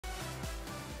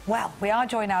Well, we are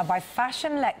joined now by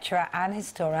fashion lecturer and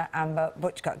historian Amber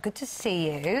Butchart. Good to see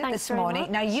you this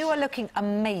morning. Now, you are looking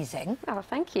amazing. Oh,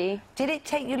 thank you. Did it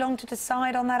take you long to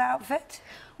decide on that outfit?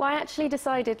 Well, I actually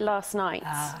decided last night,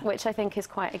 which I think is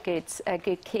quite a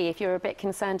good key if you're a bit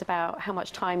concerned about how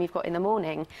much time you've got in the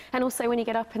morning. And also when you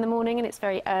get up in the morning and it's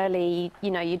very early,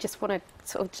 you know, you just want to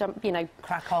sort of jump, you know...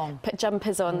 Crack on. Put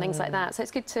jumpers on, things like that. So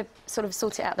it's good to sort of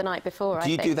sort it out the night before, I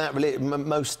think. Do you do that really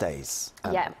most days?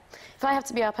 Yeah. If I have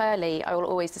to be up early, I will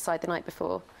always decide the night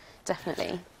before,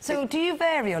 definitely. So do you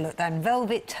vary your look then?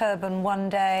 Velvet turban one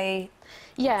day...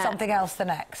 Yeah. Something else the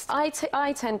next?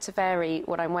 I tend to vary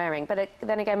what I'm wearing, but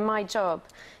then again, my job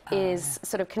is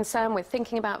sort of concerned with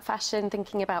thinking about fashion,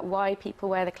 thinking about why people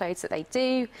wear the clothes that they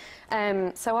do.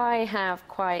 So I have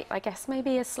quite, I guess,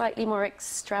 maybe a slightly more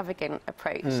extravagant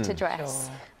approach to dress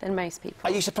than most people.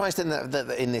 Are you surprised in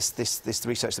that in this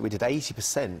research that we did,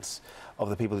 80% of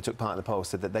the people who took part in the poll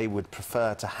said that they would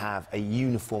prefer to have a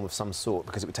uniform of some sort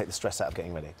because it would take the stress out of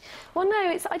getting ready? Well,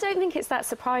 no, I don't think it's that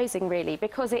surprising, really,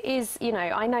 because it is, you know,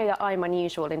 I know that I'm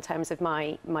unusual in terms of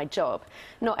my job.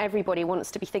 Not everybody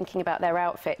wants to be thinking about their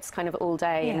outfits kind of all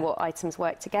day and what items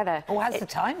work together. Or has the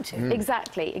time to.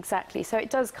 Exactly, exactly. So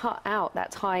it does cut out that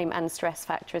time and stress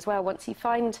factor as well. Once you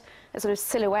find a sort of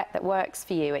silhouette that works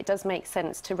for you, it does make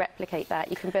sense to replicate that.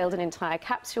 You can build an entire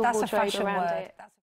capsule wardrobe around it.